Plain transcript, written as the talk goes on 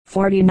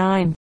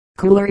49.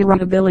 Cooler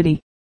irritability,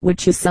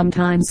 which is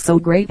sometimes so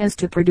great as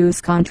to produce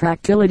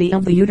contractility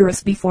of the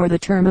uterus before the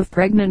term of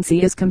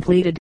pregnancy is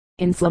completed.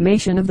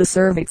 Inflammation of the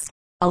cervix,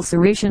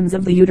 ulcerations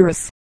of the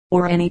uterus,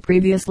 or any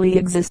previously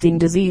existing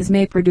disease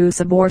may produce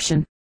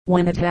abortion.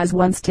 When it has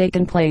once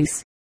taken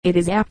place, it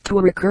is apt to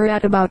recur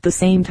at about the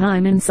same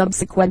time in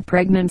subsequent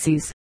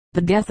pregnancies.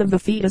 The death of the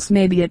fetus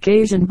may be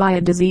occasioned by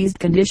a diseased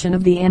condition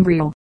of the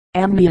embryo,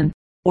 amnion,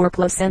 or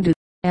placenta,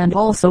 and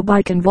also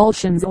by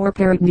convulsions or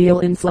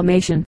peritoneal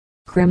inflammation.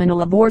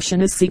 Criminal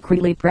abortion is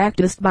secretly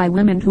practiced by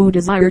women who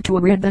desire to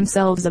rid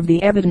themselves of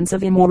the evidence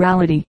of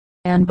immorality,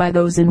 and by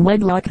those in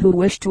wedlock who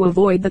wish to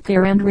avoid the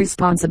care and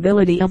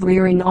responsibility of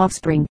rearing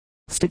offspring.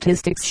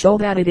 Statistics show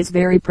that it is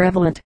very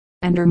prevalent,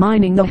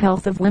 undermining the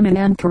health of women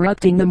and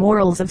corrupting the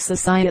morals of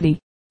society.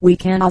 We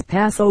cannot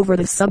pass over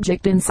this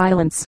subject in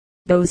silence.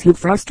 Those who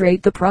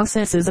frustrate the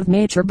processes of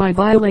nature by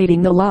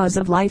violating the laws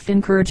of life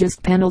incur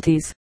just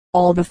penalties.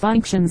 All the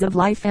functions of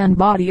life and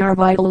body are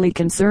vitally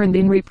concerned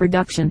in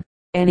reproduction.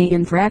 Any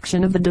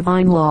infraction of the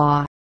divine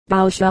law,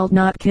 "Thou shalt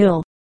not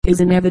kill," is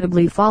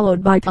inevitably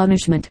followed by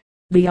punishment.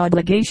 The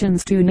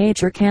obligations to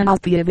nature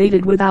cannot be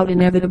evaded without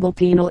inevitable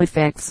penal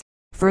effects.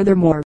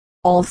 Furthermore,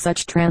 all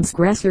such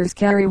transgressors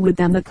carry with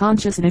them the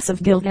consciousness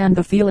of guilt and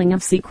the feeling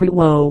of secret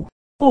woe.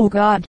 "Oh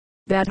God,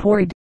 that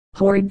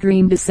horrid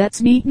dream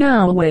besets me.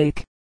 Now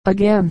awake,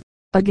 again,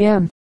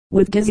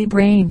 with dizzy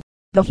brain,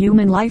 the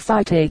human life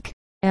I take,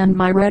 and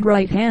my red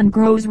right hand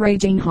grows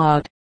raging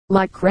hot,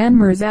 like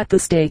Cranmer's at the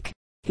stake."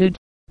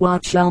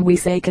 What shall we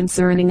say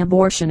concerning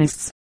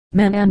abortionists,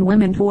 men and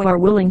women who are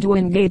willing to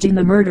engage in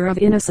the murder of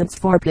innocents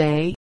for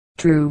pay?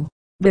 True,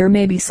 there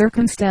may be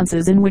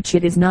circumstances in which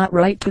it is not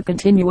right to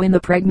continue in the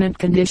pregnant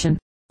condition,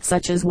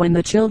 such as when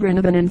the children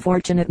of an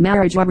unfortunate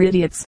marriage are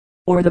idiots,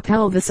 or the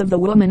pelvis of the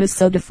woman is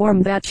so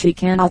deformed that she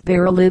cannot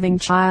bear a living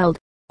child.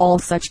 All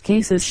such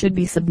cases should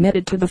be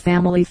submitted to the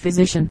family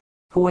physician,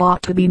 who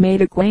ought to be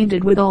made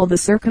acquainted with all the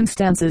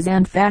circumstances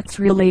and facts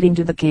relating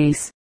to the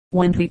case,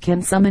 when he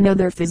can summon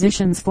other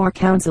physicians for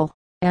counsel,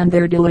 and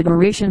their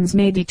deliberations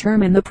may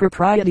determine the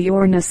propriety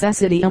or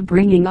necessity of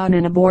bringing on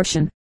an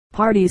abortion.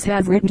 Parties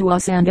have written to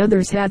us and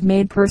others have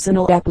made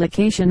personal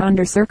application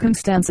under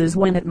circumstances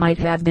when it might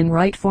have been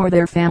right for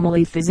their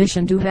family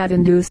physician to have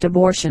induced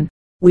abortion.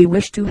 We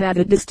wish to have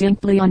it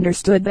distinctly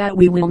understood that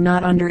we will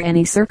not under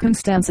any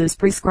circumstances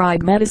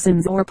prescribe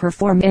medicines or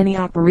perform any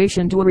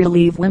operation to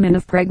relieve women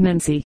of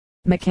pregnancy.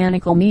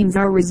 Mechanical means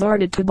are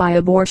resorted to by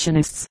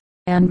abortionists,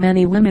 and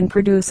many women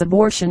produce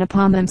abortion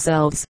upon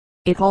themselves.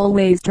 It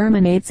always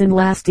terminates in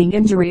lasting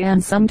injury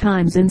and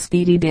sometimes in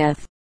speedy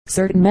death.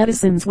 Certain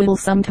medicines will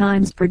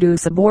sometimes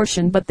produce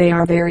abortion, but they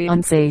are very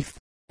unsafe.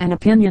 An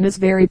opinion is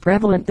very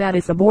prevalent that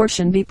if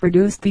abortion be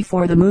produced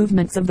before the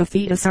movements of the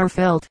fetus are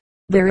felt,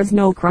 there is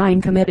no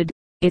crime committed.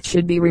 It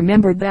should be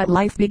remembered that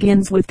life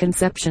begins with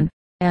conception,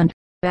 and,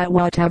 at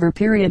whatever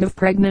period of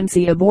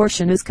pregnancy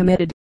abortion is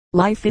committed,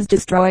 life is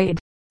destroyed.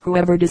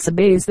 Whoever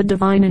disobeys the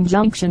divine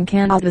injunction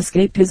cannot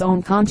escape his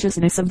own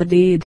consciousness of the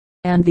deed,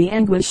 and the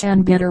anguish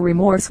and bitter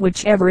remorse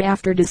which ever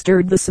after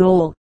disturbed the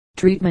soul.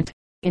 Treatment.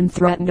 In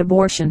threatened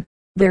abortion,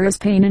 there is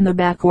pain in the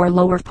back or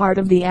lower part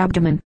of the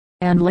abdomen,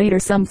 and later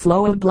some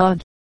flow of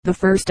blood. The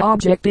first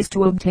object is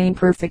to obtain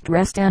perfect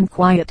rest and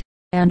quiet,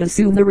 and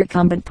assume the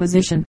recumbent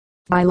position.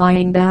 By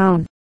lying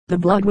down, the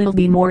blood will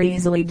be more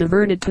easily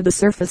diverted to the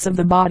surface of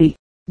the body.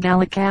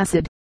 Gallic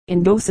acid,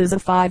 in doses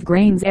of 5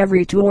 grains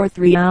every 2 or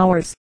 3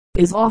 hours,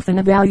 is often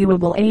a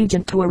valuable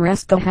agent to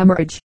arrest the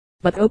hemorrhage,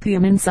 but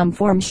opium in some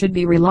form should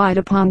be relied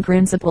upon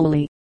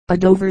principally. A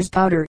Dover's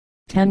powder,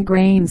 10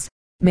 grains,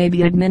 may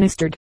be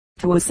administered,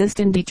 to assist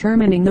in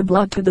determining the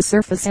blood to the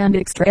surface and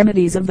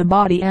extremities of the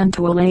body and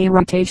to allay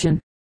irritation.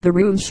 The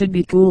room should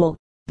be cool.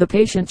 The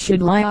patient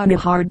should lie on a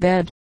hard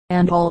bed,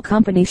 and all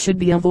company should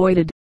be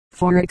avoided,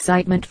 for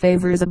excitement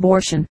favors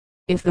abortion.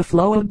 If the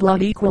flow of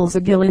blood equals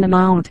a gill in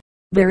amount,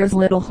 there is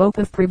little hope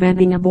of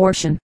preventing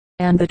abortion,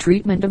 and the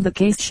treatment of the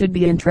case should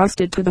be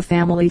entrusted to the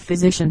family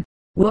physician.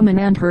 Woman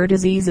and her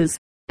diseases.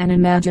 An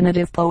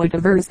imaginative poet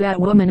avers that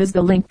woman is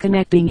the link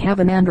connecting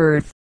heaven and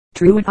earth.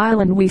 True, at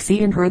Island we see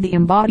in her the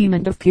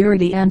embodiment of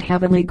purity and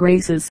heavenly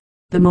graces,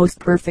 the most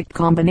perfect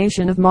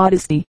combination of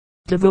modesty,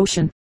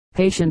 devotion,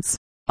 patience,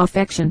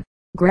 affection,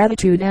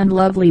 gratitude and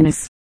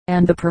loveliness,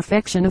 and the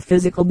perfection of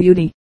physical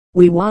beauty.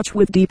 We watch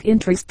with deep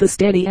interest the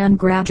steady and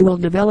gradual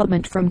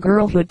development from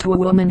girlhood to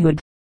womanhood.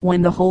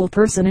 When the whole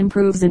person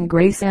improves in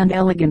grace and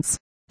elegance,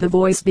 the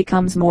voice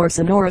becomes more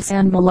sonorous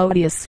and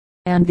melodious,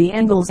 and the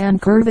angles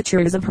and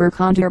curvatures of her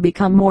contour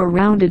become more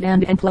rounded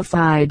and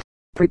amplified,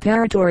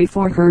 preparatory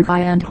for her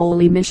high and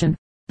holy mission.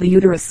 The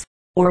uterus,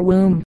 or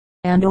womb,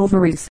 and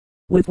ovaries,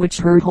 with which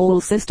her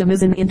whole system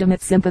is in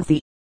intimate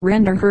sympathy,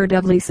 render her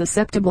doubly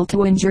susceptible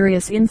to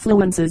injurious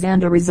influences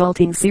and a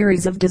resulting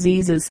series of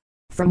diseases,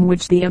 from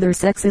which the other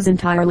sex is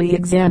entirely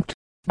exempt.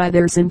 By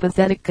their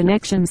sympathetic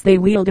connections they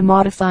wield a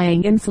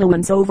modifying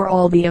influence over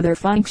all the other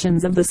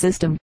functions of the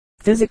system.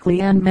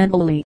 Physically and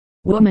mentally,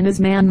 woman is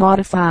man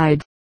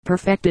modified,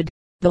 perfected,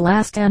 the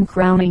last and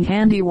crowning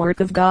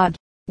handiwork of God.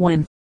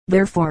 When,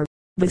 therefore,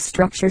 This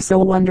structure so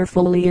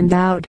wonderfully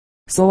endowed,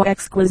 so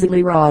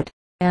exquisitely wrought,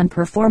 and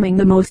performing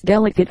the most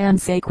delicate and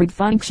sacred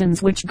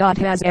functions which God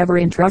has ever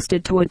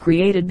entrusted to a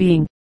created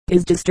being,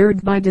 is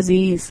disturbed by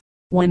disease,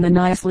 when the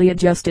nicely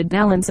adjusted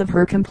balance of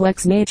her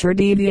complex nature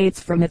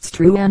deviates from its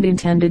true and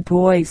intended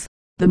poise.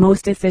 The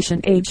most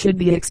efficient aid should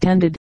be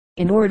extended,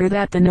 in order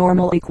that the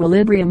normal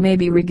equilibrium may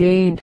be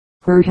regained,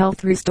 her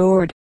health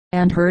restored,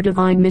 and her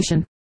divine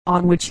mission,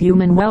 on which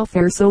human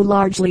welfare so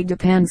largely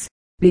depends,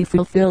 be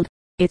fulfilled.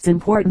 Its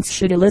importance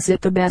should elicit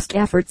the best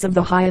efforts of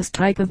the highest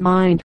type of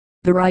mind,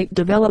 the right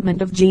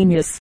development of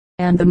genius,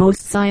 and the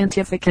most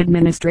scientific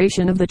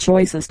administration of the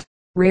choicest,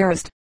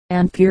 rarest,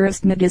 and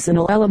purest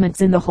medicinal elements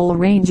in the whole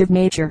range of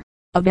nature.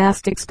 A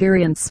vast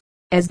experience,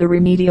 as the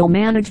remedial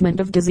management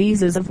of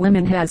diseases of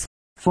women has,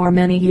 for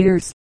many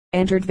years,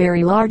 entered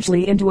very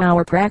largely into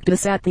our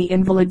practice at the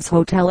Invalids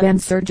Hotel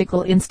and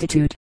Surgical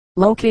Institute,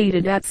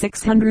 located at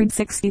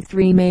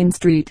 663 Main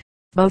Street,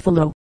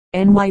 Buffalo,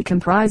 NY,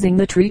 comprising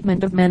the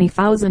treatment of many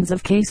thousands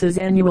of cases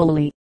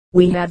annually.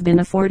 We have been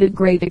afforded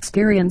great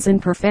experience in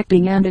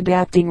perfecting and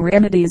adapting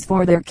remedies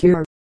for their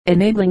cure,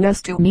 enabling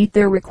us to meet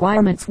their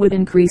requirements with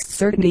increased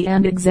certainty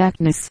and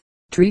exactness.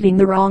 Treating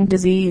the wrong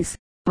disease,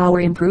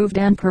 our improved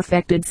and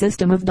perfected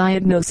system of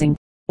diagnosing,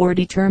 or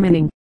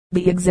determining,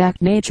 the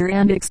exact nature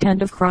and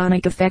extent of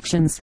chronic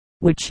affections,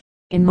 which,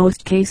 in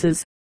most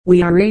cases,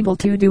 we are able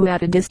to do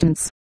at a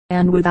distance,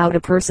 and without a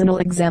personal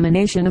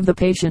examination of the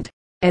patient,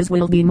 as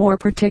will be more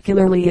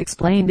particularly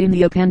explained in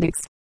the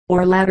appendix,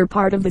 or latter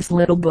part of this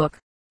little book,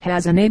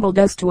 has enabled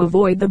us to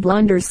avoid the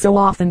blunders so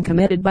often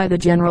committed by the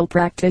general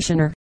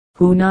practitioner,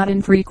 who not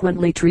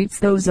infrequently treats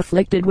those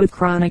afflicted with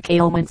chronic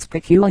ailments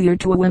peculiar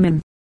to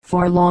women,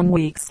 for long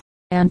weeks,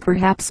 and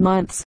perhaps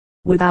months,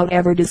 without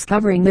ever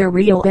discovering their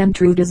real and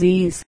true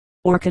disease,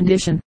 or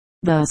condition.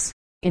 Thus,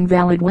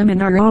 invalid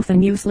women are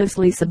often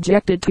uselessly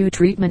subjected to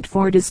treatment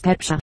for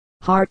dyspepsia,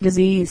 heart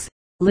disease,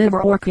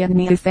 liver or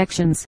kidney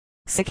affections,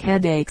 sick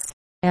headaches,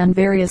 and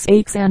various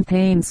aches and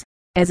pains,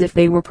 as if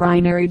they were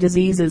primary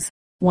diseases,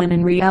 when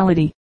in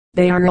reality,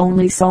 they are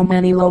only so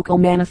many local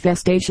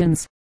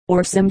manifestations,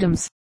 or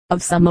symptoms,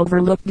 of some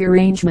overlooked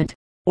derangement,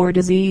 or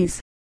disease,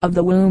 of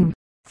the womb.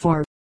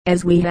 For,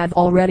 as we have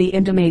already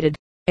intimated,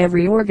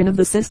 every organ of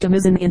the system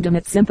is in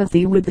intimate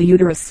sympathy with the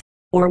uterus,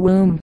 or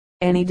womb.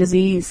 Any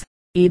disease,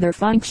 either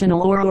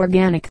functional or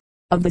organic,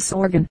 of this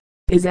organ,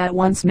 is at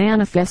once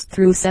manifest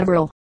through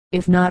several,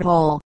 if not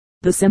all,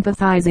 the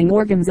sympathizing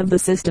organs of the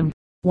system.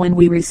 When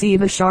we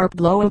receive a sharp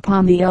blow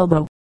upon the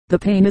elbow, the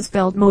pain is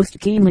felt most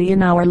keenly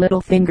in our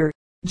little finger.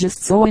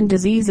 Just so in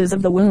diseases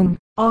of the womb,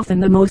 often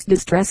the most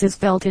distress is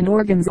felt in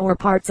organs or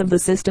parts of the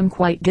system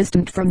quite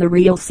distant from the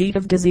real seat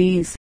of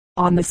disease.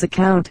 On this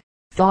account,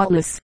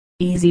 thoughtless,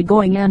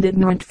 easy-going and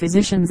ignorant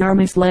physicians are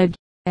misled,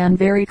 and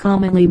very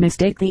commonly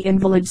mistake the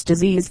invalid's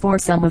disease for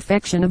some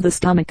affection of the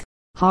stomach,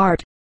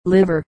 heart,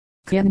 liver,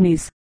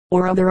 kidneys,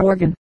 or other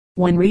organ,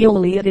 when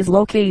really it is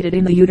located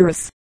in the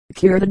uterus.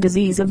 Cure the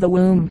disease of the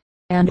womb,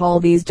 and all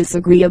these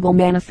disagreeable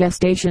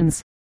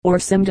manifestations, or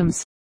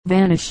symptoms,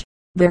 vanish,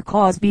 their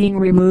cause being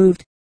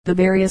removed. The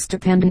various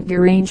dependent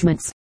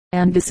derangements,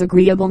 and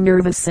disagreeable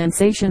nervous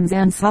sensations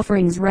and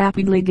sufferings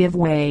rapidly give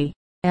way,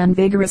 and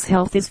vigorous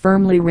health is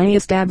firmly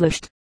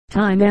re-established.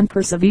 Time and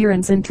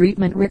perseverance in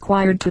treatment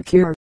required to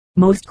cure.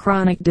 Most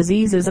chronic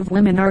diseases of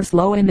women are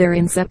slow in their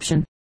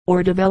inception,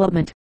 or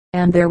development,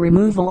 and their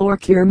removal or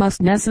cure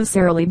must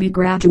necessarily be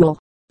gradual.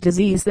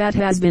 Disease that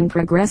has been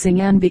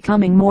progressing and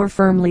becoming more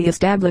firmly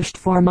established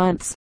for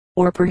months,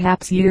 or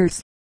perhaps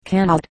years,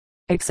 cannot,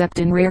 except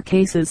in rare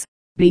cases,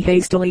 be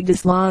hastily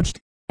dislodged,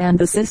 and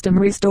the system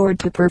restored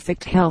to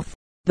perfect health.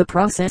 The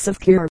process of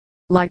cure,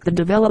 like the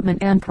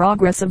development and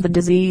progress of the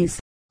disease,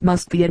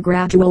 must be a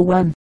gradual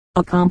one,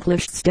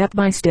 accomplished step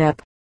by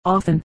step.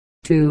 Often,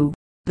 too,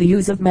 the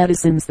use of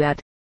medicines that,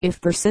 if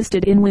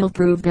persisted in, will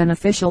prove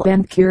beneficial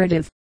and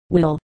curative,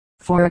 will,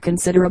 for a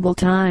considerable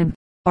time,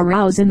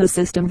 arouse in the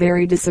system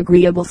very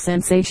disagreeable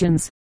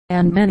sensations,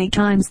 and many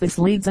times this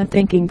leads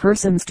unthinking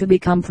persons to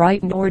become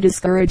frightened or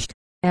discouraged,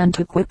 and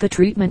to quit the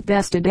treatment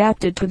best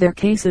adapted to their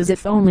cases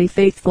if only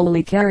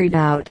faithfully carried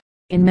out.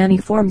 In many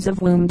forms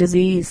of womb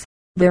disease,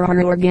 there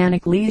are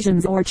organic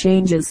lesions or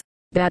changes,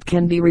 that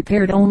can be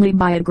repaired only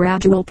by a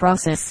gradual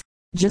process,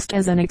 just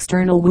as an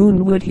external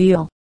wound would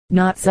heal,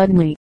 not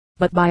suddenly,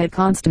 but by a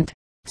constant,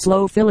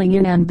 slow filling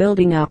in and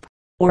building up,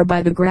 or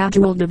by the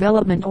gradual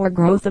development or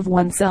growth of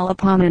one cell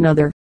upon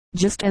another,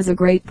 just as a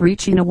great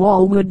breach in a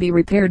wall would be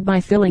repaired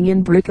by filling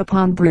in brick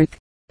upon brick,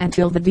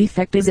 until the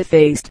defect is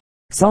effaced.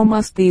 So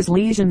must these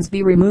lesions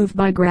be removed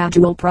by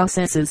gradual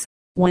processes.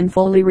 When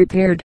fully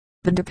repaired,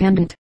 the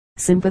dependent,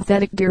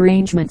 sympathetic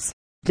derangements,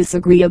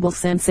 disagreeable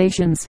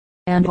sensations,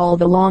 and all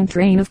the long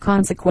train of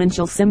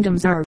consequential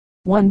symptoms are,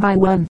 one by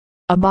one,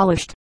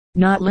 abolished.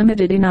 Not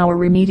limited in our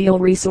remedial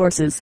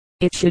resources,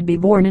 it should be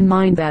borne in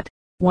mind that,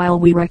 while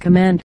we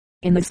recommend,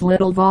 in this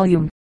little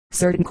volume,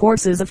 certain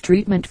courses of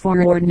treatment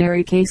for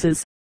ordinary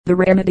cases, the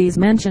remedies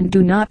mentioned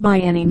do not by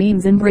any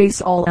means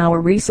embrace all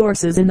our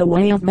resources in the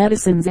way of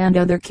medicines and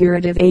other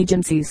curative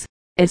agencies,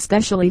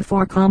 especially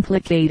for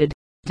complicated,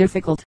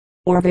 difficult,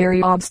 or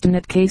very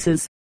obstinate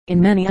cases. In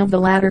many of the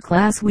latter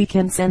class we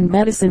can send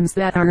medicines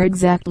that are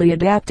exactly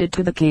adapted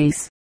to the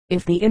case.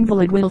 If the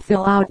invalid will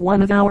fill out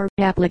one of our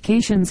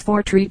applications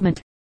for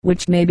treatment,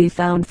 which may be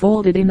found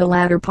folded in the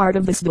latter part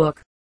of this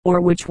book,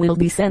 or which will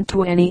be sent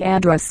to any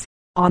address,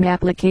 on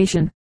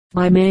application,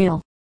 by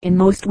mail, in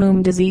most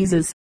womb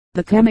diseases,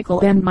 the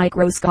chemical and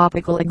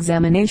microscopical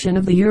examination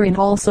of the urine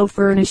also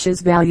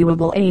furnishes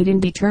valuable aid in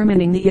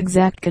determining the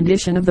exact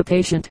condition of the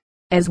patient,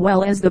 as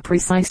well as the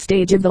precise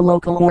stage of the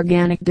local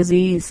organic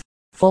disease.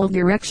 Full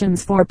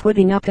directions for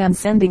putting up and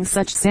sending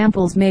such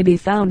samples may be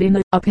found in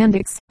the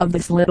appendix of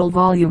this little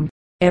volume.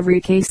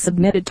 Every case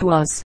submitted to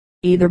us,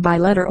 either by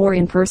letter or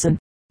in person,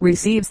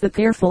 receives the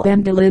careful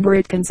and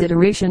deliberate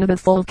consideration of a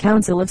full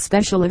council of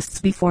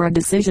specialists before a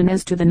decision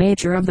as to the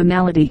nature of the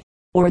malady,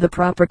 or the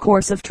proper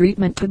course of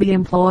treatment to be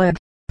employed,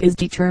 is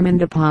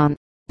determined upon.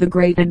 The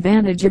great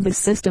advantage of this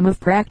system of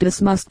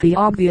practice must be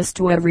obvious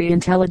to every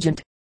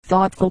intelligent,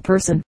 thoughtful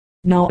person.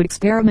 No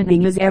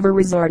experimenting is ever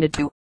resorted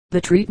to. The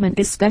treatment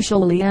is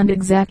specially and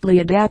exactly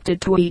adapted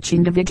to each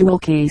individual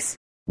case,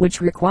 which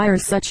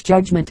requires such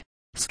judgment,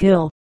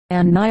 skill,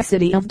 and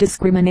nicety of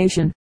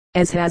discrimination,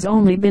 as has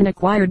only been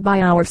acquired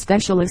by our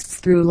specialists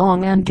through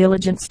long and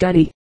diligent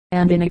study,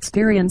 and in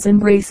experience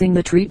embracing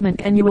the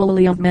treatment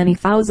annually of many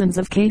thousands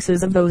of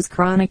cases of those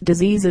chronic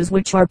diseases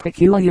which are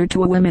peculiar to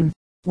women.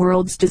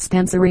 World's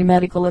Dispensary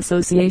Medical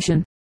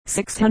Association,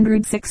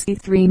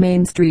 663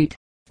 Main Street,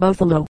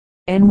 Buffalo,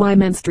 NY.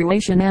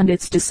 Menstruation and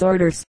its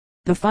disorders.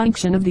 The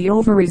function of the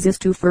ovaries is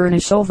to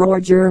furnish ova or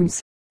germs,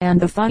 and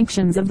the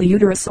functions of the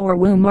uterus or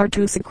womb are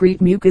to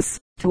secrete mucus,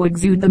 to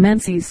exude the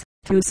menses,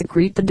 to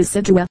secrete the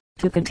decidua,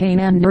 to contain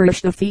and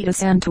nourish the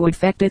fetus and to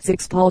effect its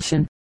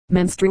expulsion.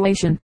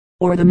 Menstruation,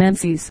 or the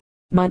menses,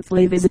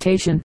 monthly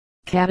visitation,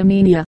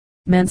 catamenia,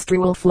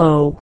 menstrual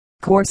flow,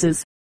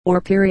 courses,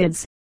 or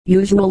periods,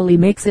 usually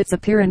makes its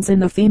appearance in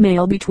the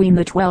female between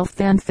the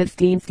 12th and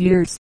 15th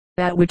years,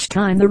 at which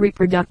time the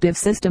reproductive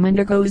system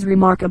undergoes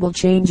remarkable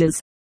changes.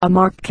 A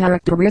marked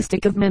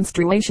characteristic of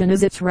menstruation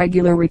is its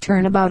regular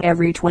return about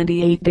every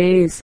 28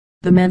 days.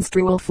 The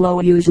menstrual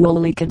flow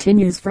usually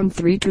continues from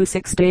 3 to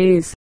 6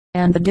 days,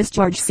 and the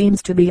discharge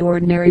seems to be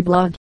ordinary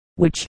blood,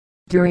 which,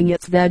 during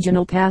its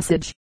vaginal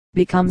passage,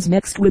 becomes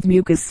mixed with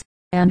mucus,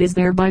 and is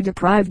thereby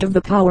deprived of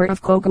the power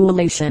of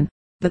coagulation.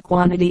 The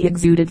quantity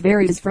exuded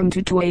varies from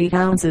 2 to 8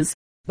 ounces,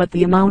 but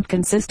the amount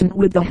consistent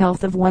with the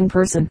health of one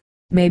person,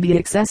 may be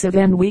excessive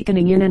and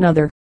weakening in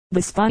another.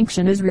 This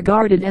function is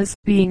regarded as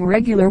being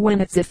regular when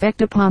its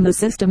effect upon the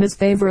system is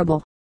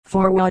favorable,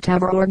 for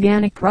whatever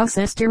organic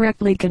process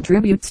directly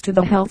contributes to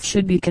the health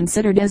should be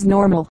considered as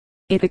normal.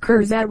 It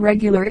occurs at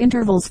regular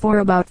intervals for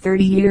about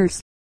 30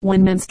 years,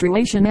 when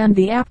menstruation and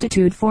the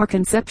aptitude for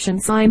conception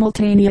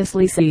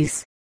simultaneously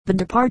cease. The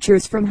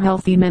departures from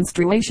healthy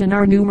menstruation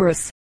are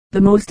numerous.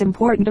 The most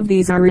important of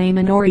these are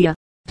amenorrhea,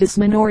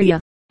 dysmenorrhea,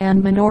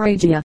 and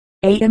menorrhagia.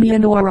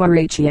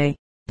 Amenorrhea.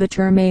 The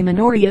term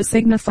amenorrhea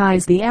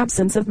signifies the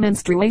absence of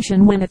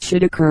menstruation when it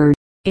should occur.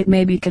 It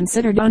may be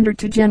considered under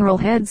 2 general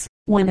heads: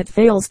 when it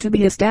fails to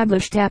be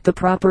established at the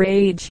proper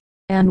age,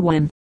 and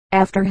when,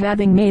 after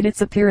having made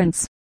its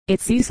appearance,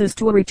 it ceases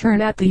to return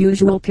at the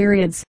usual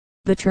periods.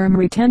 The term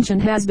retention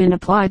has been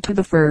applied to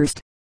the first,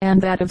 and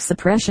that of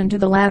suppression to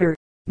the latter.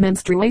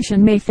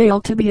 Menstruation may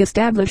fail to be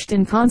established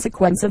in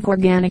consequence of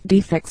organic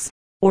defects,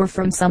 or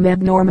from some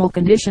abnormal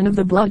condition of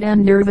the blood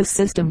and nervous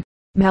system.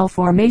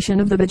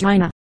 Malformation of the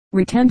vagina.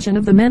 Retention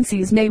of the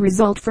menses may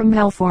result from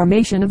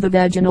malformation of the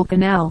vaginal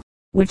canal,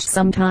 which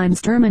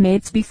sometimes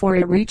terminates before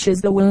it reaches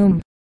the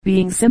womb,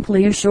 being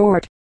simply a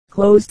short,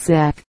 closed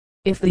sac.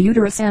 If the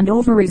uterus and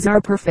ovaries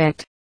are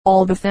perfect,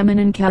 all the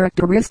feminine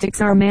characteristics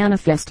are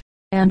manifest,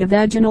 and a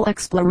vaginal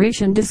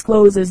exploration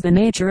discloses the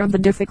nature of the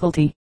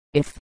difficulty.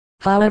 If,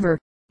 however,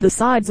 the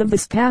sides of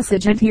this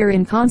passage adhere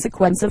in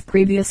consequence of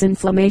previous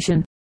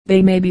inflammation,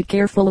 they may be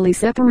carefully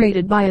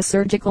separated by a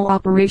surgical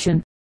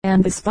operation,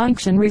 and this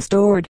function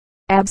restored.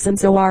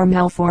 Absence or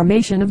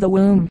malformation of the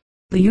womb.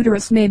 The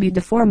uterus may be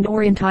deformed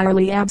or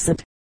entirely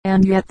absent,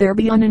 and yet there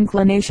be an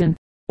inclination,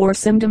 or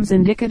symptoms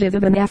indicative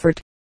of an effort,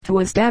 to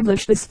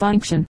establish this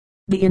function.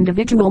 The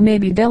individual may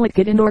be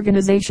delicate in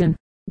organization,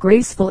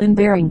 graceful in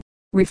bearing,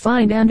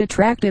 refined and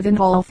attractive in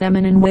all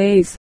feminine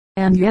ways,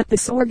 and yet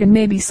this organ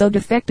may be so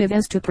defective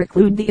as to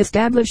preclude the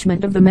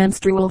establishment of the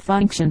menstrual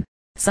function.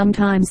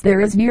 Sometimes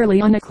there is merely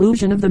an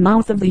occlusion of the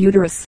mouth of the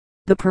uterus,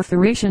 the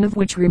perforation of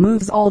which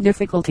removes all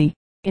difficulty.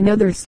 In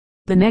others,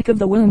 the neck of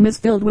the womb is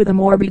filled with a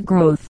morbid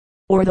growth,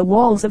 or the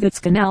walls of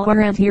its canal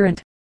are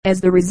adherent, as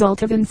the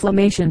result of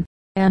inflammation,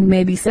 and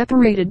may be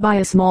separated by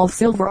a small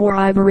silver or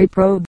ivory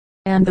probe,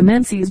 and the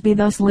menses be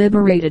thus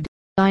liberated.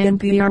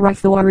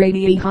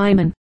 Imperithoradia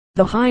hymen.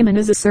 The hymen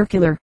is a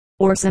circular,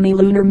 or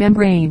semilunar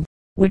membrane,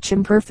 which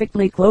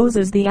imperfectly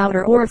closes the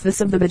outer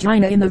orifice of the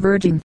vagina in the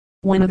virgin.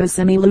 When of a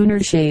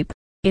semilunar shape,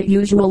 it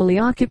usually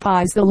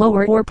occupies the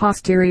lower or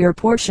posterior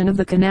portion of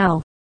the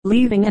canal,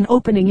 leaving an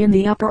opening in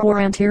the upper or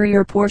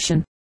anterior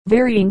portion,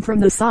 varying from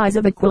the size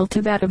of a quill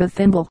to that of a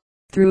thimble,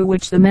 through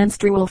which the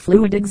menstrual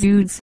fluid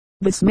exudes.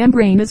 This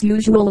membrane is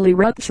usually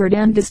ruptured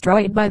and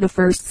destroyed by the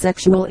first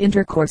sexual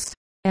intercourse,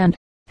 and,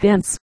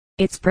 hence,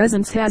 its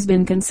presence has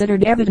been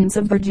considered evidence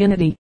of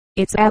virginity.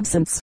 Its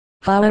absence,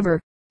 however,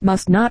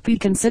 must not be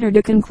considered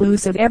a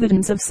conclusive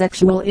evidence of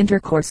sexual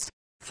intercourse,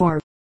 for,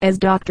 as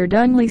Dr.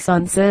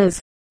 Dunleyson says,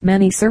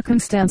 many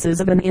circumstances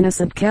of an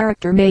innocent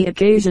character may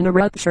occasion a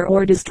rupture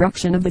or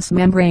destruction of this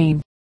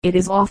membrane. It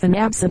is often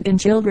absent in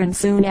children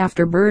soon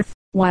after birth,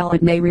 while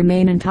it may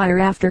remain entire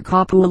after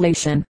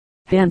copulation.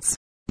 Hence,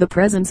 the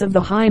presence of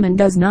the hymen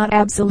does not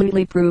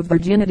absolutely prove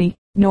virginity,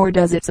 nor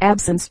does its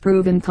absence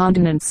prove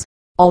incontinence,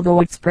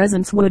 although its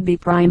presence would be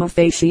prima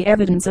facie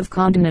evidence of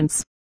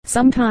continence.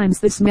 Sometimes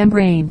this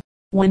membrane,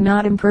 when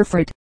not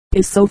imperfect,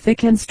 is so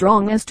thick and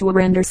strong as to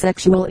render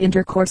sexual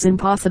intercourse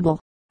impossible,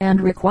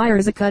 and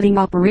requires a cutting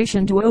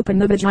operation to open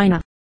the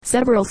vagina.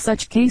 Several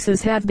such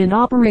cases have been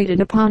operated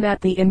upon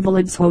at the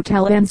Invalids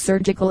Hotel and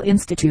Surgical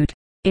Institute.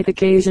 It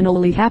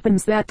occasionally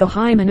happens that the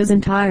hymen is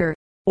entire,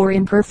 or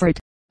imperfect,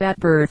 at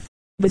birth.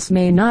 This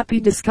may not be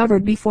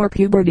discovered before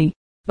puberty,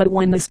 but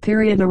when this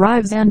period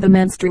arrives and the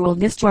menstrual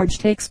discharge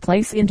takes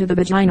place into the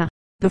vagina,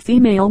 the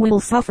female will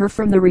suffer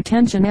from the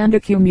retention and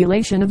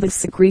accumulation of this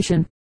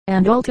secretion,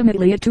 and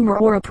ultimately a tumor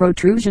or a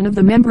protrusion of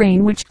the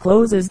membrane which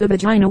closes the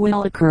vagina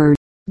will occur,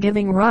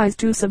 giving rise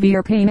to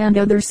severe pain and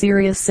other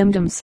serious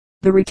symptoms.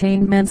 The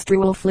retained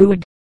menstrual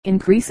fluid,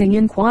 increasing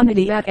in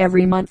quantity at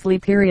every monthly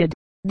period,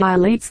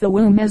 dilates the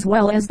womb as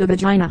well as the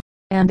vagina,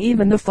 and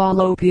even the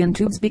fallopian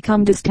tubes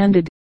become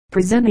distended,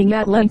 presenting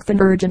at length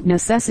an urgent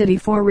necessity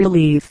for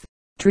relief.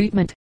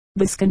 Treatment.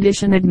 This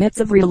condition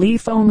admits of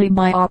relief only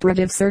by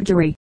operative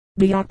surgery.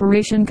 The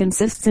operation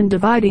consists in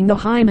dividing the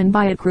hymen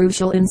by a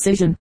crucial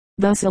incision,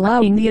 thus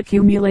allowing the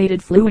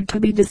accumulated fluid to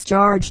be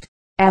discharged,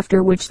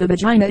 after which the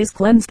vagina is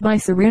cleansed by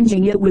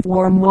syringing it with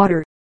warm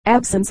water.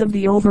 Absence of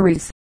the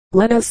ovaries.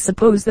 Let us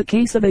suppose the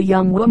case of a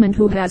young woman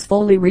who has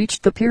fully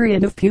reached the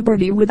period of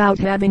puberty without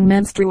having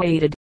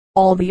menstruated.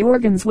 All the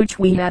organs which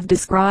we have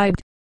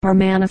described are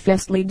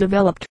manifestly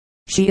developed.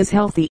 She is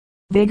healthy,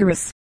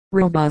 vigorous,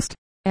 robust,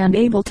 and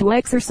able to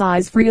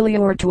exercise freely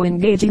or to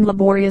engage in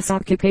laborious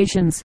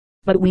occupations.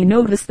 But we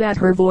notice that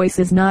her voice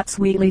is not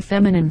sweetly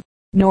feminine,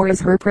 nor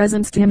is her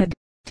presence timid,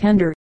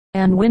 tender,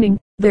 and winning.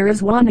 There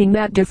is wanting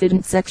that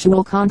diffident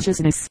sexual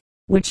consciousness,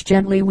 which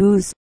gently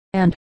woos,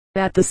 and,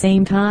 at the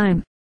same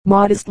time,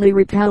 modestly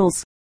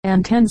repels,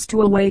 and tends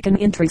to awaken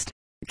interest,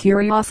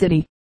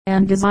 curiosity,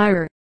 and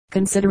desire.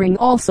 Considering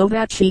also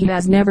that she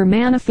has never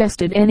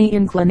manifested any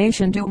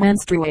inclination to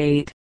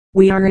menstruate,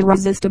 we are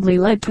irresistibly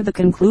led to the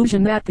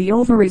conclusion that the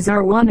ovaries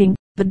are wanting.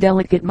 The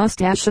delicate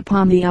mustache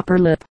upon the upper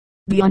lip,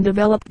 the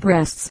undeveloped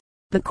breasts,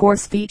 the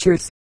coarse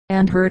features,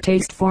 and her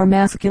taste for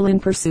masculine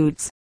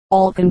pursuits,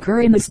 all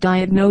concur in this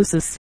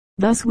diagnosis.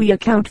 Thus we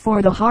account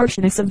for the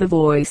harshness of the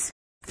voice,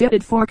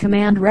 fitted for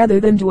command rather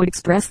than to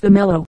express the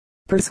mellow,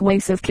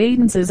 persuasive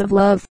cadences of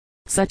love.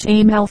 Such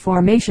a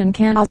malformation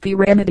cannot be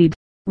remedied.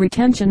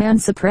 Retention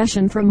and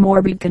suppression from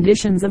morbid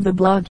conditions of the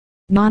blood,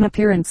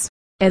 non-appearance,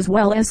 as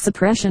well as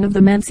suppression of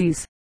the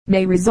menses,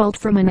 may result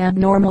from an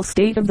abnormal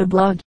state of the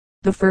blood.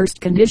 The first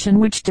condition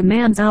which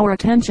demands our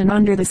attention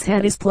under this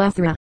head is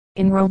plethora.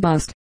 In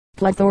robust,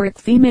 plethoric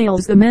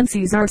females the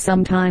menses are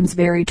sometimes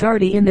very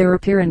tardy in their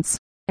appearance,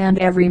 and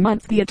every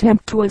month the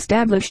attempt to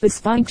establish this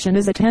function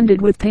is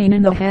attended with pain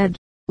in the head,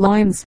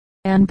 loins,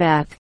 and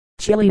back,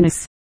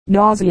 chilliness,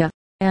 nausea,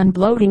 and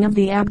bloating of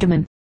the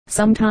abdomen.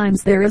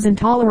 Sometimes there is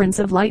intolerance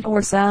of light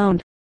or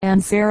sound,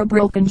 and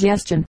cerebral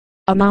congestion,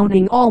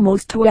 amounting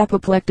almost to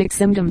apoplectic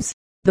symptoms.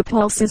 The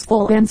pulse is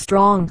full and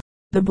strong,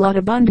 the blood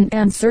abundant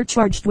and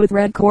surcharged with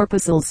red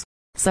corpuscles.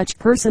 Such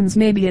persons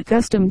may be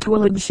accustomed to a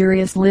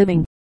luxurious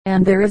living,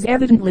 and there is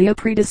evidently a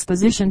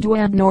predisposition to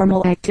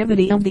abnormal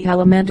activity of the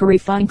alimentary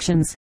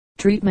functions.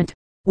 Treatment.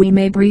 We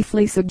may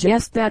briefly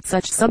suggest that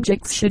such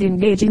subjects should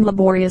engage in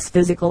laborious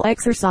physical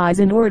exercise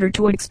in order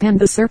to expend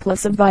the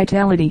surplus of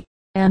vitality,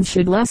 and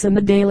should lessen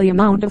the daily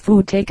amount of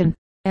food taken,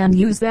 and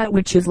use that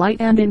which is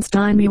light and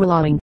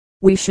instimulating.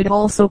 We should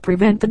also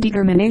prevent the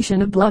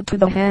determination of blood to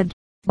the head,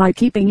 by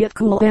keeping it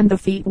cool and the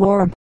feet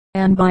warm,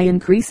 and by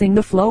increasing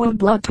the flow of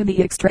blood to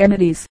the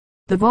extremities.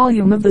 The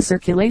volume of the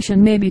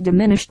circulation may be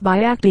diminished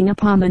by acting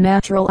upon the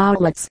natural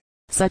outlets,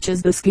 such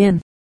as the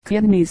skin,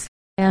 kidneys,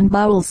 and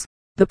bowels.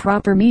 The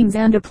proper means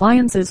and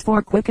appliances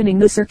for quickening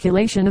the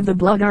circulation of the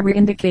blood are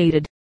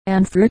indicated,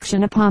 and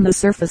friction upon the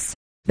surface,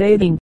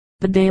 bathing,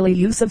 the daily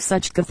use of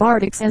such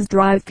cathartics as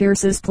Drive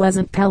Pierce's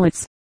Pleasant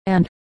Pellets,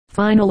 and,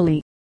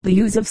 finally, the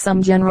use of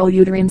some general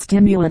uterine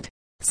stimulant,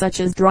 such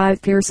as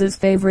Drive Pierce's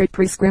favorite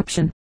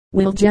prescription,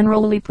 will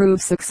generally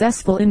prove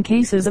successful in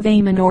cases of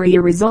amenorrhea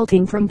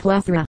resulting from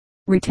plethora,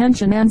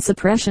 retention and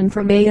suppression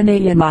from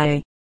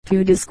anemia.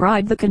 To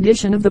describe the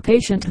condition of the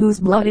patient whose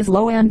blood is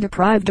low and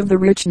deprived of the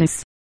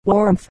richness,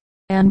 warmth,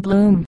 and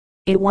bloom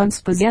it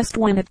once possessed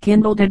when it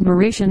kindled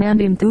admiration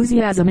and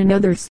enthusiasm in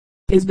others,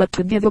 is but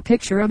to give a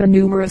picture of a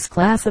numerous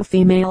class of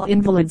female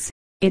invalids.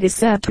 It is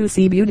sad to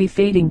see beauty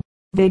fading,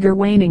 vigor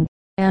waning,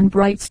 and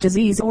Bright's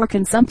disease or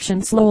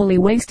consumption slowly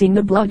wasting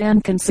the blood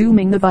and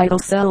consuming the vital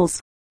cells.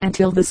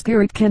 until the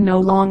spirit can no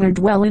longer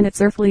dwell in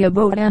its earthly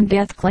abode and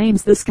death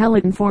claims the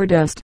skeleton for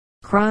dust.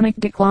 Chronic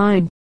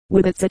decline,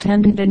 with its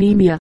attendant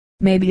anemia,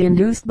 may be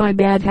induced by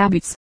bad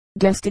habits,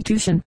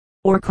 destitution,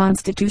 or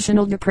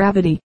constitutional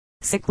depravity.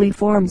 Sickly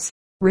forms,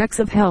 wrecks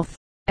of health,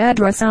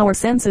 address our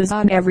senses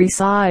on every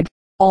side.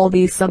 All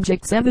these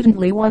subjects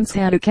evidently once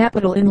had a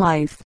capital in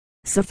life,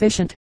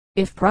 sufficient,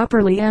 if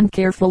properly and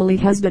carefully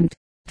husbanded,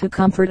 to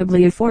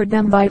comfortably afford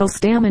them vital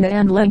stamina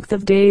and length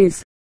of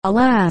days.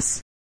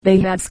 Alas! They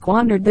had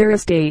squandered their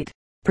estate,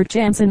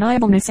 perchance in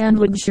idleness and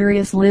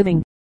luxurious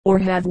living, or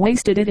have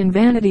wasted it in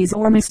vanities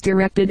or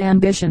misdirected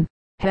ambition.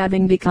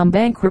 Having become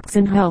bankrupts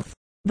in health,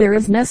 there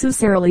is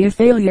necessarily a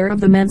failure of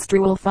the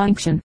menstrual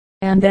function,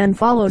 and then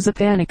follows a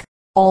panic.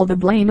 All the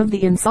blame of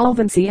the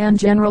insolvency and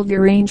general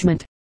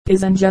derangement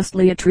is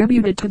unjustly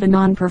attributed to the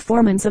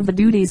non-performance of the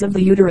duties of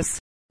the uterus.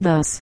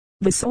 Thus,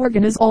 this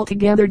organ is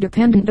altogether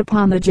dependent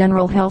upon the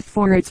general health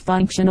for its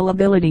functional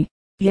ability.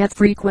 Yet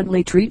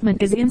frequently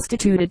treatment is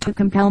instituted to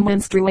compel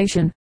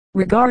menstruation,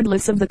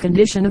 regardless of the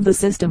condition of the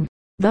system.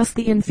 Thus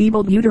the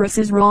enfeebled uterus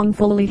is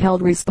wrongfully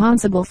held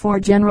responsible for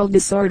general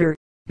disorder,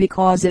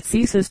 because it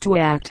ceases to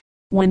act,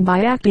 when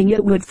by acting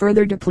it would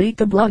further deplete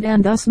the blood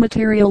and thus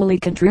materially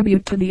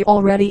contribute to the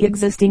already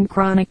existing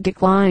chronic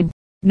decline.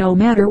 No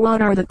matter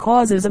what are the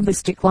causes of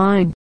this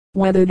decline,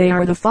 whether they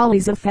are the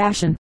follies of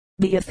fashion,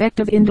 the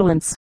effect of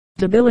indolence,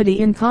 debility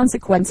in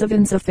consequence of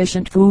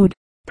insufficient food,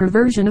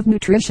 perversion of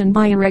nutrition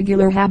by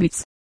irregular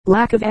habits,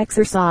 lack of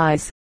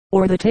exercise,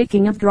 or the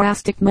taking of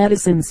drastic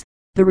medicines,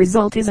 the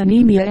result is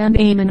anemia and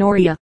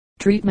amenorrhea.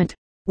 Treatment: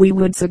 we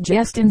would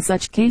suggest in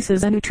such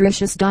cases a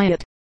nutritious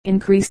diet,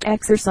 increased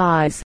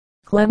exercise,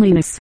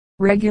 cleanliness,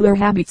 regular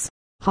habits,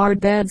 hard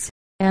beds,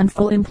 and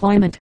full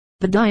employment.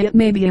 The diet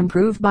may be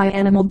improved by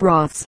animal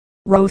broths,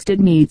 roasted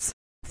meats,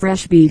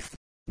 fresh beef,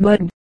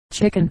 mutton,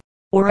 chicken,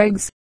 or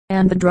eggs,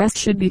 and the dress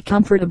should be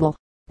comfortable,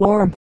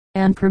 warm,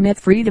 and permit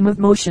freedom of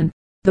motion.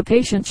 The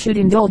patient should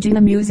indulge in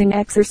amusing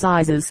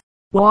exercises,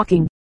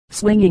 walking,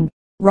 swinging,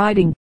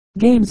 riding,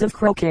 games of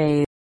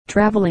croquet,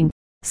 traveling,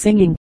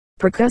 singing,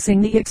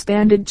 percussing the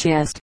expanded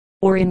chest,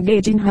 or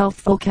engage in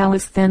healthful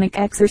calisthenic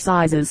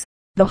exercises.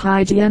 The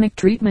hygienic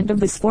treatment of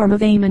this form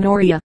of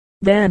amenorrhea,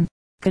 then,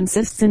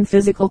 consists in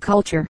physical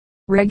culture,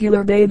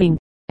 regular bathing,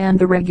 and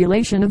the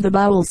regulation of the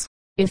bowels,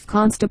 if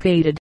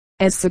constipated,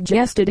 as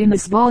suggested in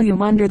this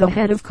volume under the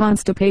head of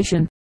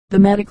constipation. The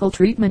medical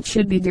treatment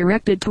should be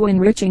directed to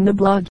enriching the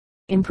blood,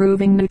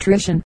 improving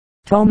nutrition,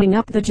 toning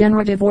up the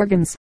generative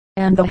organs,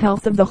 and the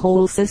health of the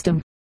whole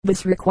system.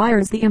 This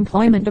requires the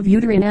employment of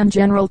uterine and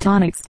general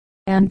tonics,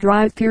 and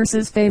Drive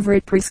Pierce's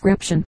favorite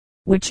prescription,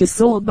 which is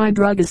sold by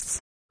druggists,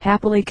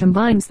 happily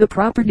combines the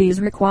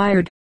properties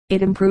required.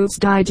 It improves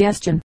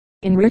digestion,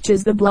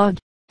 enriches the blood,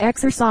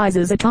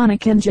 exercises a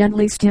tonic and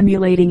gently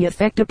stimulating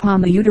effect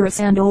upon the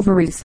uterus and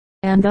ovaries,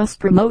 and thus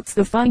promotes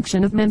the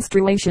function of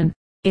menstruation.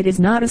 It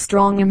is not a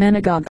strong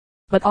emmenagogue,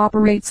 but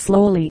operates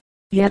slowly,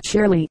 yet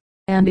surely,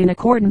 and in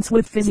accordance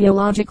with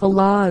physiological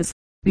laws,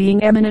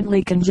 being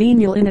eminently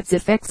congenial in its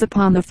effects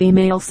upon the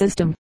female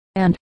system,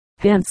 and,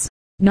 hence,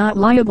 not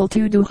liable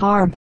to do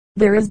harm.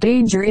 There is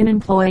danger in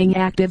employing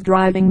active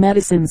driving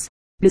medicines.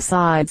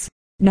 Besides,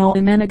 no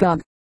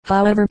emmenagogue,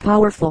 however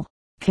powerful,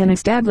 can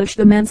establish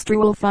the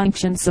menstrual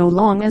function so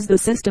long as the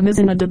system is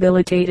in a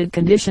debilitated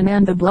condition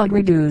and the blood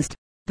reduced.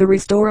 The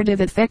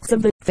restorative effects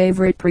of the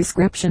favorite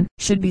prescription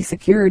should be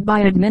secured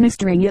by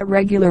administering it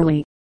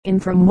regularly, in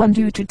from 1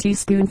 to 2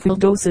 teaspoonful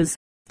doses,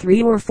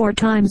 3 or 4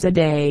 times a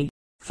day,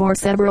 for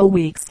several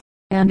weeks.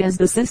 And as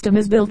the system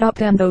is built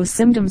up and those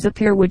symptoms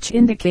appear which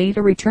indicate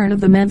a return of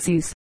the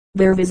menses,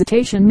 their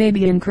visitation may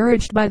be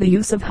encouraged by the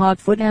use of hot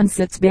foot and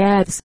sitz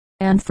baths,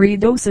 and free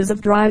doses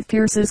of Drive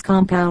Pierce's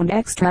compound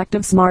extract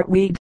of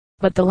smartweed.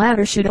 But the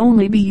latter should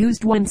only be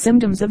used when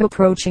symptoms of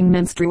approaching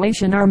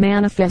menstruation are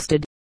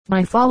manifested.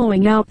 By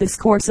following out this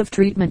course of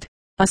treatment,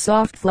 a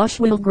soft flush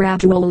will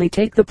gradually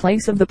take the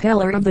place of the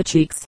pallor of the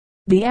cheeks.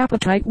 The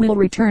appetite will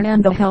return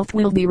and the health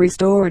will be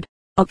restored.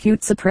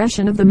 Acute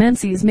suppression of the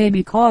menses may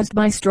be caused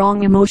by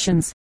strong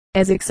emotions,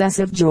 as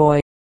excessive joy,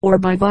 or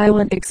by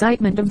violent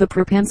excitement of the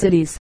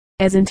propensities,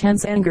 as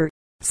intense anger,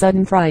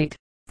 sudden fright,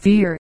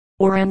 fear,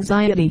 or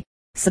anxiety.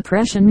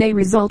 Suppression may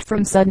result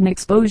from sudden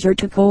exposure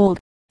to cold,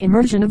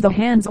 immersion of the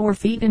hands or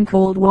feet in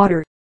cold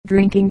water,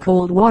 drinking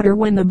cold water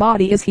when the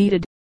body is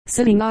heated,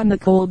 sitting on the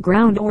cold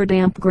ground or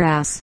damp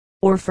grass,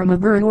 or from a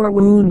burn or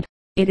wound.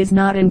 It is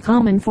not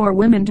uncommon for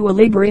women to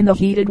labor in the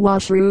heated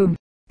washroom,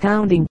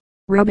 pounding,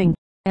 rubbing,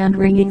 and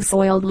wringing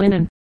soiled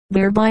linen,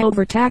 thereby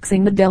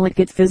overtaxing the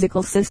delicate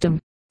physical system,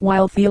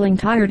 while feeling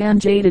tired and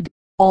jaded,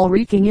 all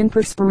reeking in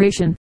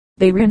perspiration.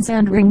 They rinse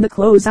and wring the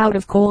clothes out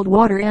of cold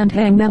water and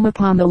hang them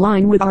upon the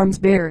line with arms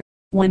bare,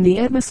 when the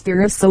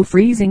atmosphere is so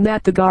freezing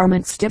that the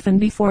garments stiffen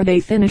before they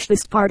finish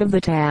this part of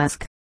the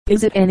task.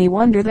 Is it any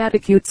wonder that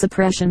acute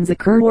suppressions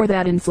occur or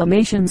that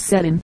inflammations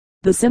set in?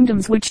 The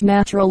symptoms which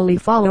naturally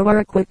follow are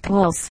a quick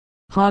pulse,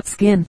 hot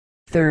skin,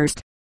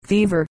 thirst,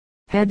 fever,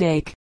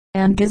 headache,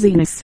 and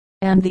dizziness,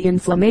 and the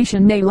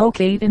inflammation may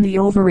locate in the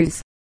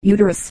ovaries,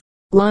 uterus,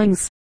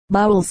 lungs,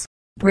 bowels,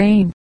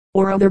 brain,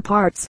 or other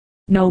parts.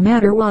 No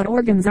matter what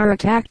organs are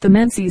attacked, the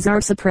menses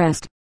are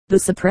suppressed. The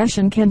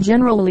suppression can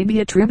generally be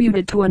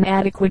attributed to an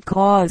adequate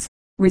cause,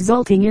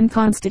 resulting in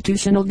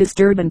constitutional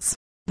disturbance.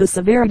 The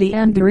severity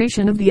and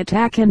duration of the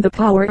attack and the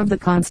power of the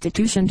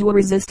constitution to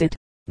resist it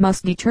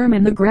must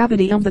determine the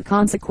gravity of the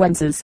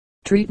consequences.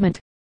 Treatment.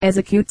 As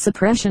acute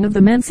suppression of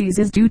the menses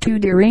is due to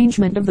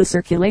derangement of the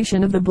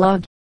circulation of the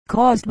blood,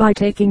 caused by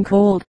taking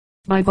cold,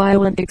 by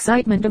violent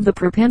excitement of the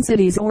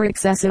propensities or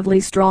excessively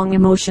strong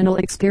emotional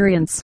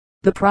experience,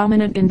 the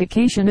prominent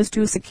indication is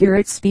to secure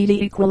its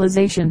speedy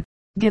equalization.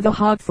 Give a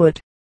hot foot,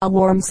 a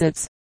warm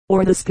sitz,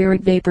 or the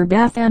spirit vapor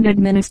bath, and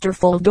administer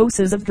full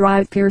doses of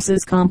Dr.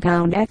 Pierce's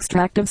compound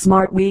extract of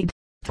smartweed,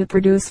 to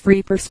produce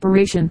free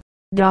perspiration.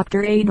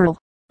 Dr. Adrill,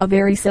 a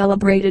very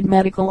celebrated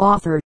medical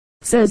author,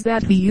 says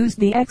that he used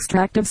the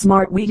extract of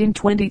smartweed in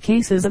 20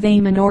 cases of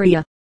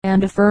amenorrhea,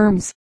 and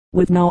affirms,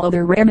 with no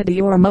other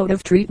remedy or mode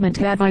of treatment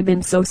have I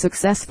been so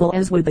successful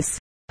as with this.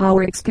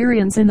 Our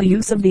experience in the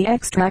use of the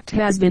extract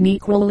has been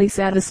equally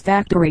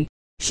satisfactory.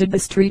 Should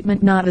this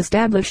treatment not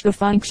establish the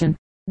function,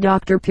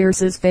 Dr.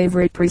 Pierce's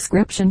favorite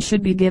prescription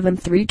should be given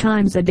 3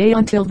 times a day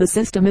until the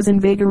system is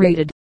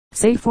invigorated,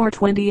 say for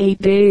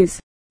 28 days,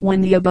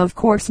 when the above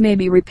course may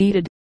be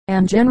repeated,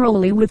 and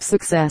generally with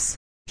success.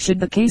 Should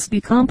the case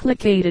be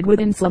complicated with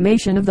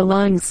inflammation of the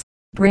lungs,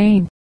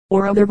 brain,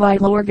 or other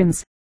vital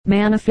organs,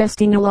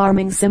 manifesting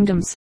alarming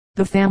symptoms,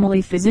 the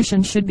family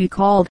physician should be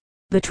called.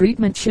 The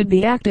treatment should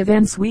be active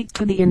and sweet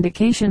to the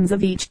indications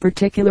of each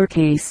particular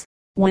case.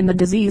 When the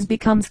disease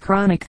becomes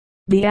chronic,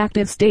 the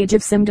active stage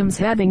of symptoms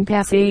having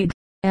passed,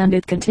 and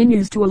it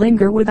continues to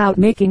linger without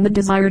making the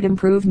desired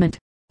improvement,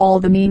 all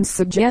the means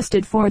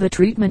suggested for the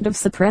treatment of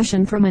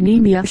suppression from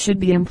anemia should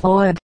be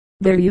employed.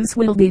 Their use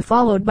will be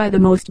followed by the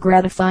most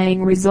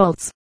gratifying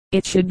results.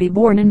 It should be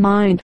borne in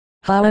mind,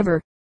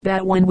 however,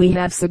 that when we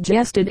have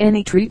suggested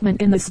any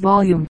treatment in this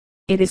volume,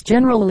 it is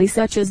generally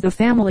such as the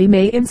family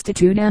may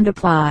institute and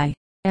apply,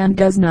 and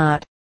does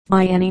not,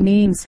 by any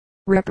means,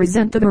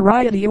 represent the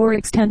variety or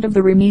extent of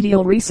the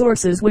remedial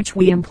resources which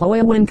we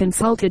employ when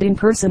consulted in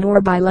person or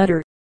by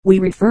letter. We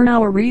refer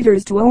our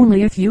readers to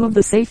only a few of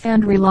the safe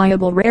and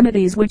reliable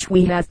remedies which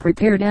we have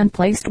prepared and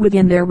placed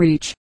within their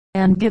reach,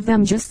 and give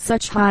them just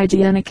such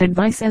hygienic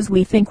advice as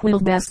we think will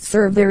best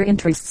serve their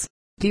interests.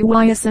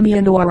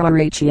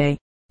 Dysmenorrhea.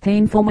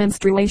 Painful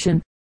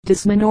menstruation.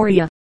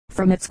 Dysmenorrhea,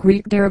 from its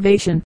Greek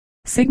derivation,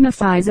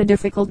 signifies a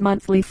difficult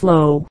monthly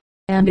flow,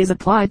 and is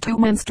applied to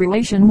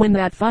menstruation when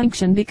that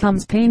function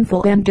becomes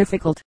painful and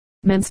difficult.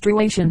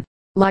 Menstruation,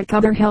 like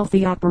other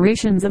healthy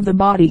operations of the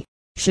body,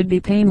 should be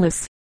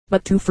painless,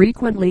 but too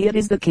frequently it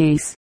is the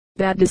case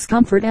that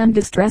discomfort and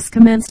distress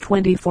commence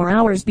 24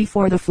 hours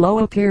before the flow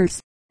appears,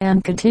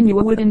 and continue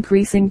with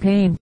increasing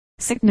pain,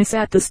 sickness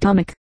at the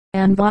stomach,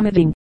 and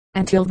vomiting,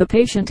 until the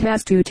patient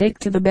has to take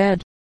to the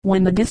bed.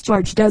 When the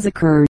discharge does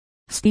occur,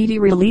 speedy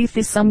relief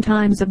is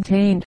sometimes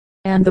obtained,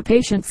 and the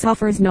patient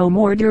suffers no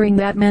more during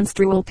that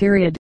menstrual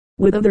period.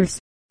 With others,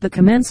 the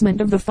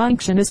commencement of the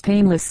function is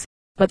painless,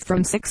 but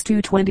from 6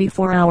 to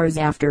 24 hours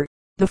after,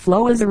 the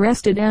flow is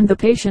arrested and the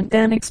patient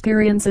then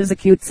experiences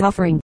acute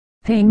suffering.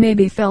 Pain may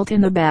be felt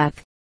in the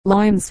back,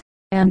 loins,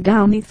 and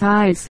down the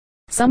thighs.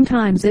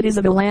 Sometimes it is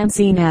of a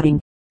lancinating,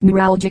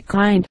 neuralgic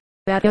kind.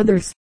 At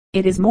others,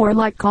 it is more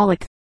like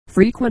colic.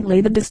 Frequently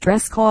the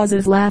distress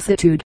causes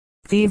lassitude,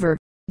 fever,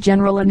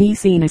 general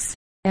uneasiness,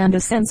 and a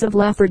sense of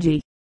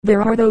lethargy.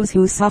 There are those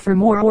who suffer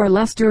more or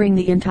less during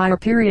the entire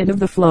period of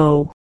the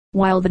flow,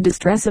 while the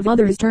distress of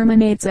others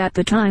terminates at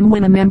the time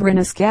when a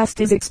membranous cast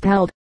is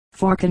expelled.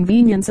 For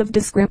convenience of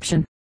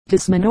description,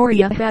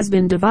 dysmenorrhea has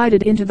been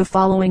divided into the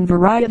following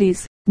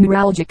varieties: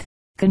 neuralgic,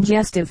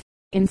 congestive,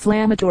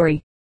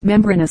 inflammatory,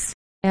 membranous,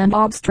 and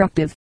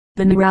obstructive.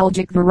 The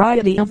neuralgic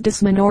variety of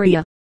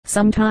dysmenorrhea,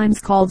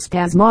 sometimes called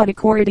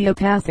spasmodic or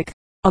idiopathic,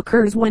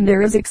 occurs when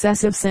there is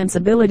excessive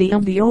sensibility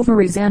of the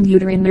ovaries and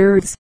uterine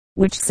nerves,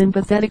 which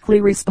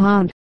sympathetically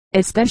respond,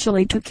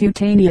 especially to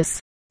cutaneous,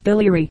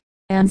 biliary,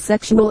 and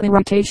sexual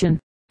irritation,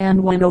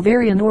 and when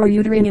ovarian or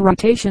uterine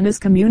irritation is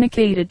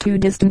communicated to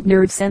distant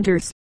nerve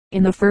centers.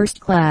 In the first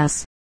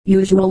class,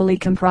 usually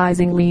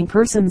comprising lean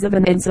persons of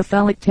an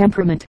encephalic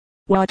temperament,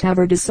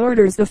 whatever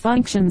disorders the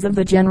functions of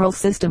the general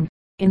system,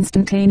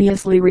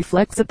 instantaneously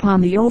reflects upon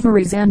the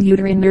ovaries and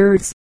uterine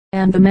nerves,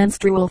 and the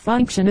menstrual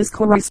function is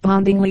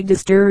correspondingly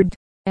disturbed,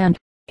 and,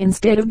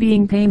 instead of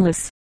being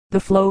painless, the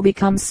flow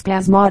becomes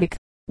spasmodic,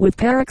 with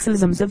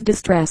paroxysms of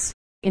distress.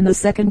 In the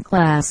second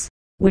class,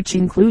 which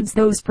includes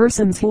those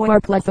persons who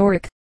are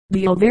plethoric,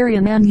 the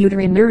ovarian and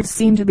uterine nerves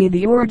seem to be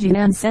the origin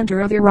and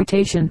center of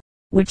irritation,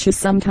 which is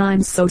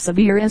sometimes so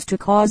severe as to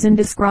cause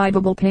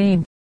indescribable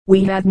pain.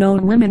 We have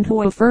known women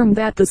who affirmed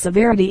that the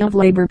severity of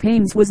labor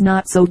pains was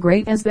not so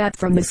great as that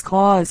from this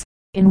cause.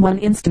 In one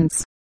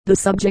instance, the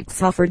subject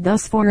suffered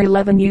thus for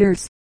 11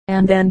 years,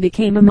 and then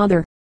became a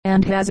mother,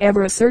 and has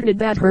ever asserted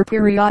that her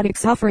periodic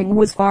suffering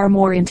was far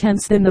more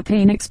intense than the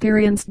pain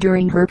experienced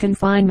during her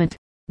confinement.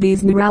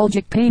 These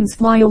neuralgic pains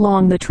fly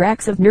along the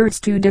tracks of nerves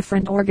to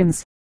different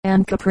organs,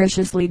 and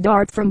capriciously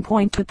dart from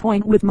point to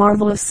point with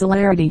marvelous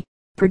celerity,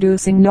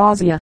 producing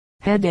nausea,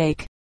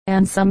 headache,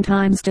 and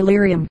sometimes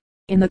delirium.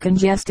 In the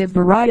congestive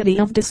variety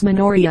of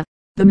dysmenorrhea,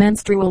 the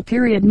menstrual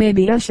period may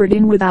be ushered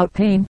in without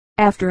pain.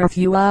 After a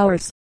few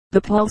hours,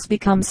 the pulse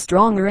becomes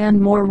stronger and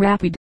more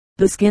rapid.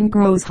 The skin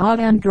grows hot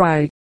and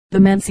dry. The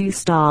menses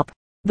stop.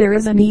 There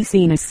is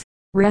uneasiness,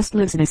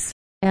 restlessness,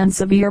 and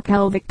severe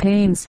pelvic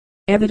pains.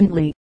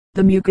 Evidently,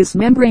 the mucous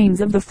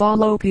membranes of the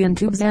fallopian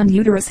tubes and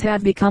uterus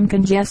have become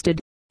congested,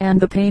 and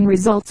the pain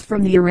results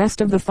from the arrest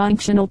of the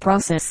functional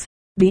process.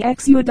 The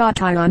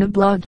exudation of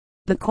blood.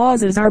 The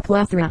causes are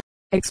plethora: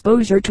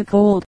 exposure to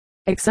cold,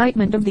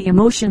 excitement of the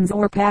emotions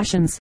or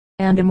passions,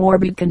 and a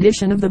morbid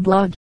condition of the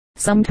blood.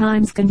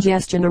 Sometimes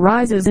congestion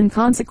arises in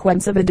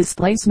consequence of a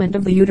displacement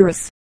of the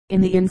uterus.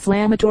 In the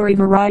inflammatory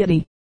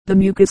variety, the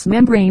mucous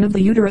membrane of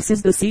the uterus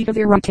is the seat of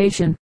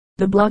irritation.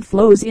 The blood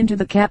flows into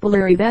the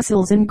capillary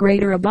vessels in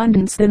greater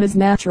abundance than is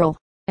natural,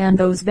 and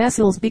those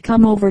vessels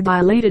become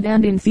overdilated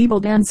and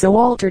enfeebled and so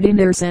altered in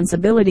their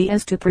sensibility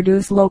as to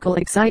produce local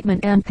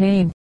excitement and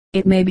pain.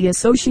 It may be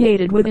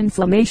associated with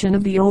inflammation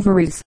of the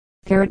ovaries,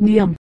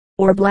 peritoneum,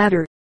 or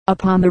bladder.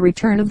 Upon the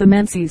return of the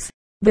menses,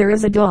 there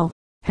is a dull,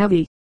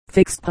 heavy,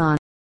 fixed pain,